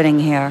things happening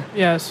here.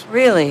 Yes.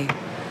 Really.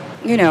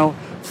 You know,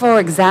 for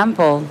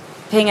example,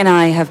 Ping and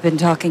I have been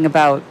talking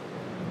about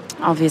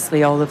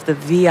obviously all of the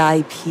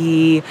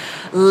VIP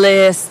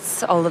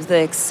lists, all of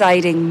the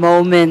exciting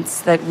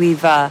moments that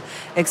we've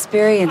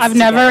experienced. I've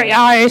never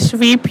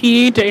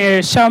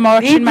RSVP'd so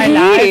much in my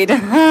life.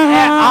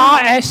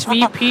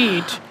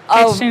 RSVP'd.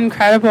 It's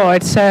incredible.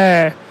 It's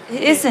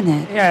isn't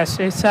it? Yes.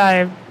 It's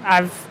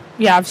I've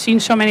seen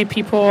so many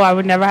people I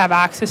would never have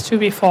access to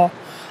before.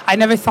 I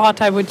never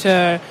thought I would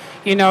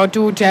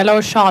do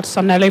Jello shots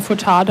on Nelly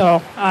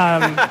Furtado.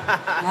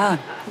 Yeah.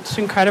 It's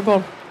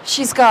incredible.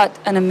 She's got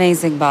an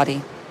amazing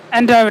body.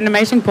 And an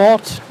amazing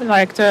boat,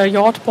 like the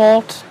yacht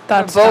boat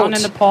that's down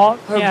in the port.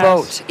 Her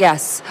boat,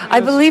 yes. I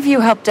believe you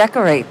helped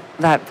decorate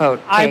that boat.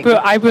 I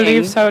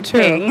believe so too.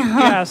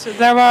 Yes,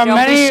 there were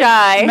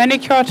many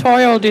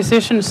curatorial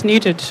decisions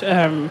needed.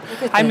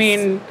 I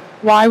mean,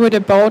 why would a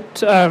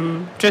boat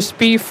just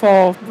be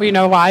for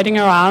riding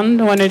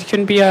around when it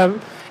can be a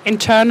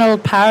internal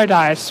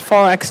paradise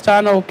for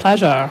external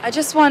pleasure? I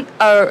just want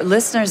our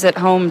listeners at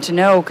home to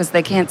know, because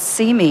they can't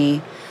see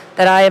me,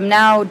 that I am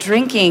now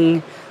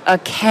drinking a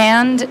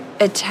canned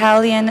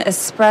Italian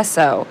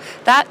espresso.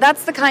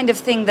 That's the kind of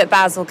thing that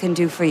Basel can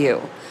do for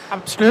you.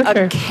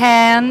 Absolutely. A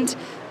canned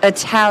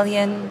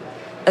Italian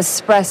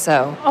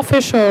espresso.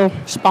 Official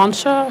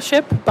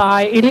sponsorship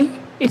by Illy.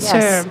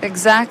 Yes,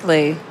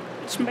 exactly.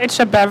 It's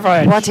a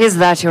beverage. What is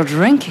that you're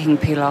drinking,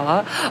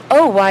 Pilar?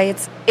 Oh, why,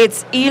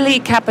 it's Illy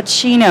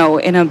cappuccino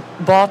in a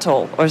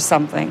bottle or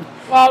something.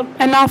 Well,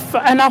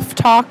 enough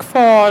talk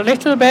for a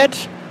little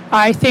bit.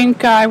 I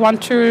think I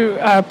want to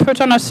put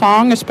on a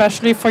song,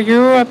 especially for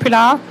you,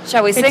 Pilar.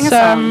 Shall we sing a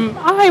song?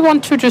 I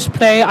want to just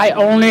play I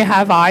Only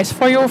Have Eyes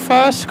for You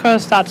first,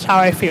 because that's how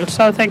I feel.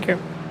 So thank you.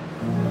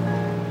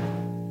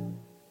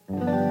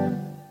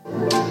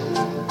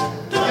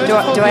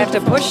 Do I have to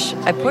push?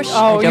 I push?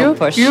 Oh, I don't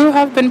push. You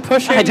have been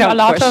pushing a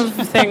lot of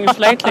things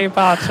lately,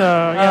 but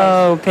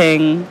Oh,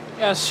 Ping.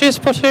 Yes, she's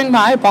pushing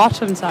my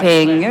buttons,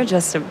 actually. Ping, you're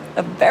just a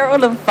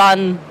barrel of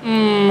fun.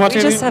 We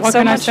just have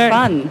so much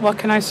fun. What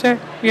can I say?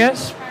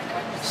 Yes.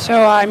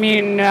 So,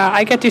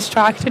 I get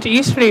distracted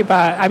easily,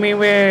 but,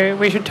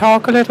 we should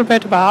talk a little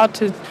bit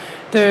about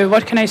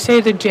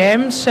the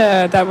gems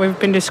that we've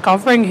been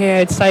discovering here.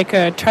 It's like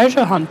a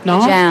treasure hunt,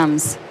 no? The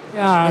jams.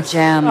 Yeah. The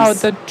gems. Oh,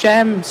 the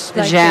gems.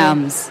 The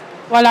jams.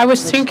 Well, I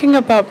was thinking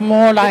about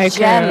more like... The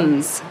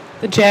gems.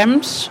 The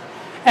gems.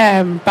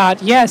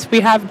 But yes,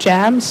 we have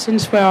jams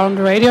since we're on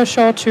the radio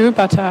show too,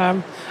 but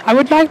I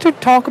would like to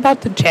talk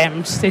about the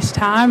gems this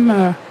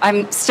time.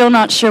 I'm still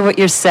not sure what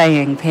you're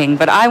saying, Ping,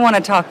 but I want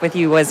to talk with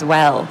you as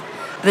well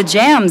the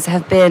jams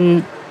have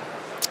been,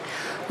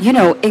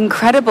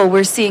 incredible.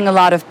 We're seeing a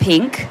lot of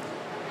pink.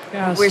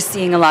 Yes. We're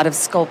seeing a lot of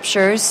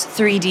sculptures,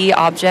 3D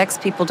objects.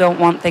 People don't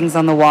want things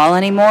on the wall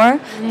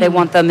anymore. They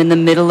want them in the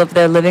middle of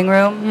their living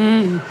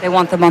room. They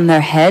want them on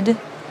their head.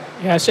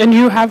 Yes, and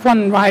you have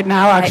one right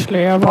now,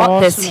 actually. I bought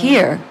this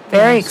here.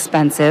 Very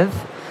expensive.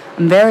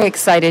 I'm very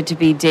excited to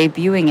be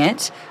debuting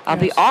it. I'll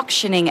be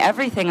auctioning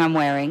everything I'm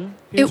wearing.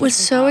 It was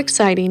so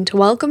exciting to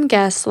welcome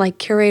guests like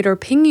curator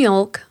Ping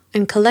Yolk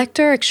and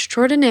collector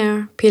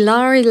extraordinaire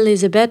Pilar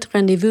Elisabeth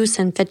Rendezvous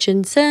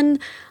Saint-Fechin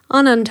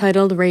on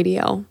Untitled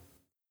Radio.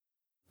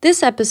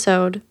 This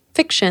episode,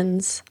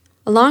 Fictions,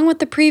 along with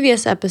the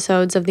previous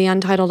episodes of the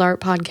Untitled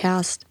Art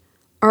Podcast,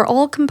 are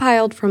all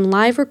compiled from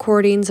live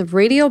recordings of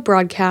radio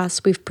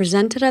broadcasts we've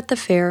presented at the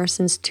fair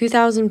since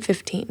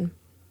 2015.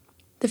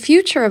 The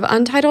future of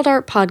Untitled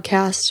Art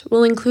Podcast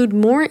will include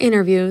more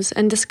interviews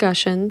and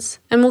discussions,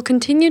 and will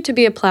continue to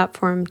be a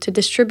platform to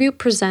distribute,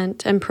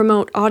 present, and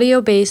promote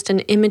audio-based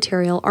and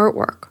immaterial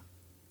artwork.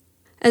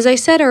 As I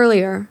said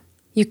earlier,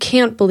 you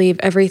can't believe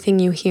everything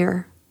you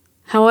hear.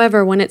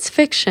 However, when it's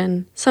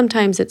fiction,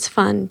 sometimes it's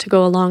fun to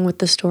go along with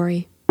the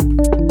story.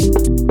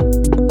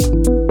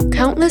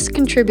 Countless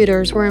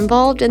contributors were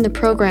involved in the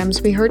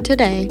programs we heard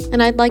today,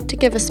 and I'd like to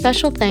give a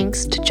special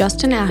thanks to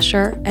Justin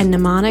Asher and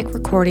Mnemonic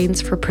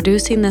Recordings for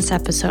producing this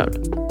episode,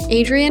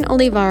 Adrian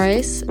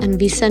Olivares and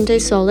Vicente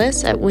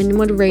Solis at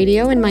Wynwood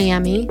Radio in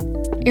Miami,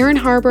 Aaron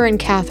Harbour and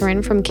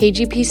Catherine from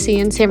KGPC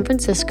in San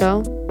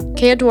Francisco,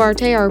 Kea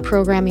Duarte, our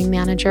programming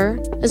manager,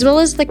 as well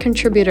as the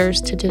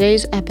contributors to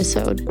today's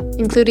episode,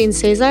 including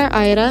Cesar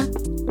Aira,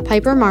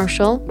 Piper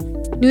Marshall,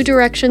 New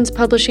Directions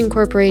Publishing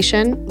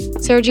Corporation,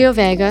 Sergio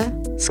Vega,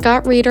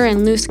 Scott Reeder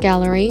and Loose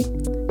Gallery,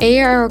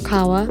 Aya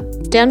Arakawa,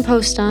 Dan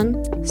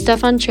Poston,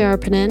 Stefan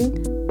Cherapinen,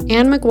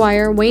 Anne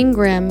McGuire, Wayne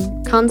Grimm,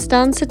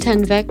 Konstanze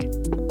Tenvik.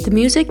 The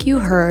music you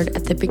heard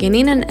at the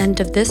beginning and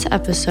end of this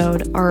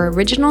episode are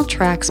original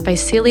tracks by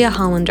Celia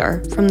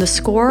Hollander from the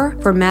score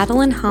for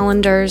Madeline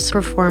Hollander's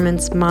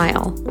performance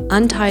Mile,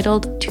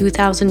 Untitled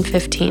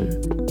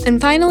 2015. And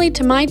finally,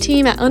 to my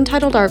team at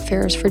Untitled Art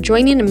Fairs for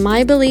joining in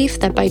my belief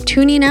that by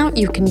tuning out,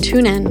 you can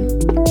tune in.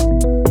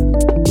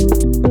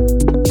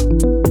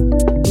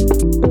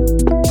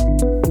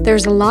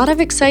 There's a lot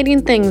of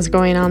exciting things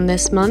going on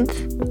this month.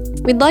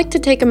 We'd like to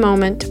take a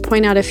moment to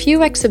point out a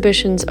few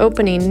exhibitions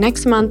opening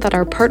next month at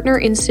our partner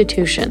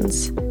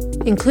institutions,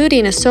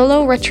 including a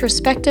solo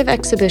retrospective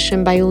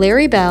exhibition by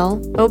Larry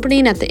Bell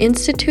opening at the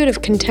Institute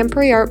of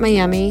Contemporary Art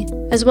Miami,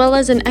 as well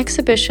as an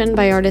exhibition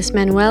by artist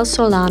Manuel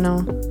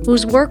Solano,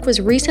 whose work was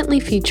recently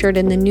featured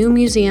in the New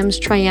Museum's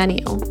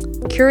Triennial,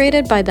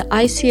 curated by the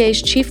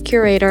ICA's chief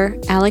curator,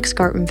 Alex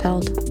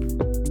Gartenfeld.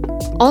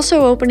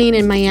 Also opening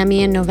in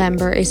Miami in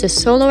November is a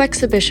solo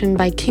exhibition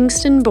by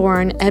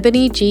Kingston-born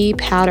Ebony G.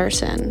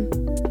 Patterson.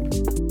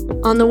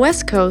 On the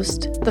West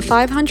Coast, the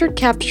 500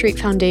 Cap Street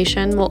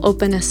Foundation will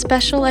open a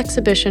special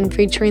exhibition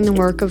featuring the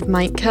work of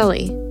Mike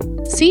Kelly.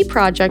 C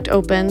Project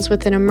opens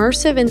with an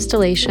immersive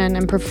installation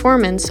and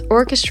performance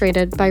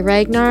orchestrated by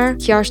Ragnar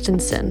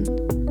Kjarstensen.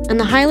 And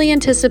the highly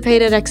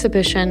anticipated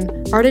exhibition,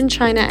 Art in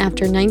China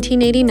After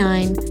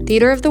 1989,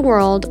 Theater of the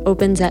World,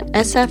 opens at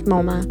SF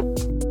MoMA.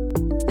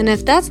 And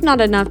if that's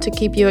not enough to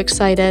keep you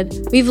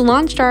excited, we've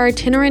launched our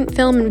itinerant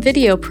film and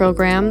video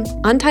program,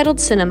 Untitled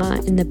Cinema,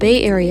 in the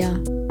Bay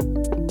Area.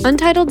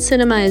 Untitled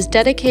Cinema is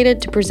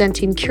dedicated to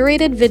presenting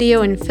curated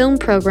video and film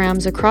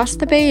programs across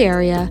the Bay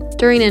Area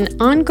during an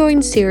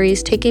ongoing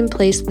series taking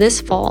place this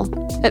fall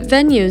at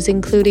venues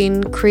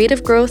including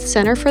Creative Growth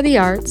Center for the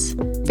Arts,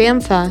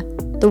 BAMFA,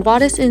 the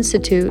Wattis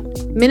Institute,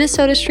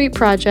 Minnesota Street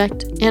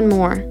Project, and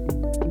more.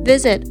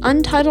 Visit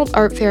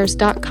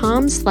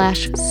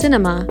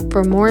untitledartfairs.com/cinema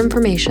for more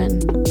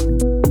information.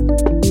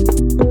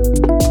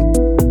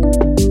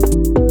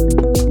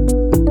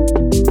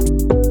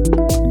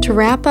 To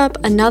wrap up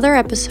another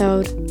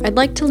episode, I'd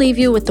like to leave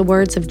you with the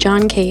words of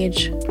John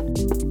Cage.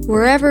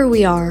 Wherever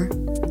we are,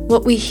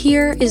 what we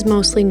hear is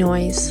mostly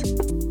noise.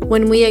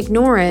 When we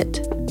ignore it,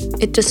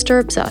 it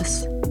disturbs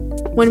us.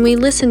 When we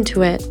listen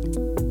to it,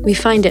 we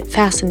find it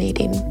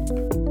fascinating.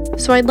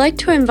 So I'd like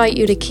to invite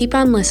you to keep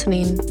on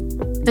listening,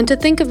 and to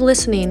think of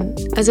listening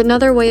as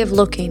another way of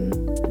looking.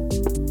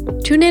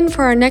 Tune in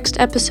for our next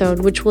episode,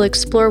 which will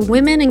explore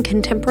women in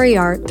contemporary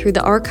art through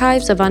the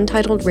archives of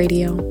Untitled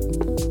Radio.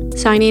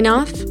 Signing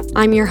off,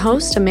 I'm your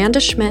host,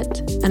 Amanda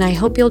Schmidt, and I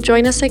hope you'll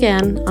join us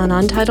again on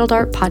Untitled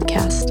Art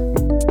Podcast.